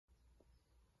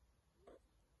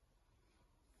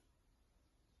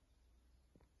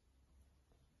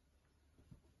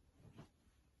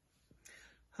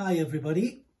Hi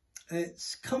everybody,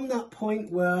 it's come that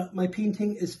point where my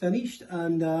painting is finished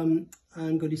and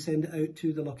I'm going to send it out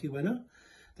to the lucky winner,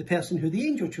 the person who the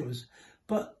angel chose.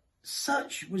 But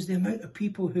such was the amount of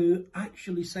people who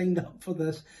actually signed up for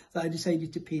this that I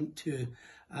decided to paint two.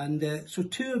 And so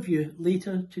two of you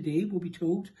later today will be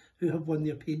told who have won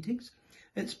their paintings.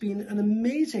 It's been an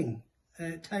amazing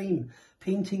time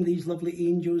painting these lovely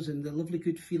angels and the lovely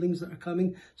good feelings that are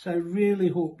coming. So I really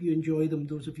hope you enjoy them,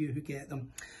 those of you who get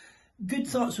them. Good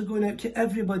thoughts are going out to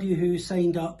everybody who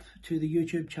signed up to the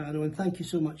YouTube channel, and thank you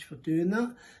so much for doing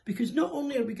that, because not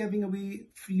only are we giving away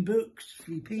free books,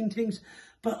 free paintings,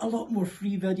 but a lot more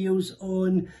free videos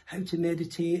on how to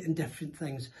meditate and different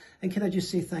things. And can I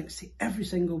just say thanks to every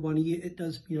single one of you, it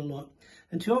does mean a lot.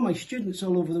 And to all my students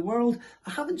all over the world, I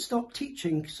haven't stopped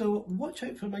teaching, so watch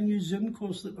out for my new Zoom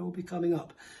course that will be coming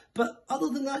up. But other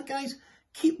than that, guys,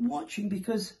 keep watching,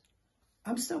 because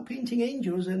I'm still painting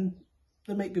angels and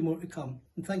there might be more to come.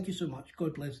 And thank you so much.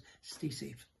 God bless. Stay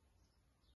safe.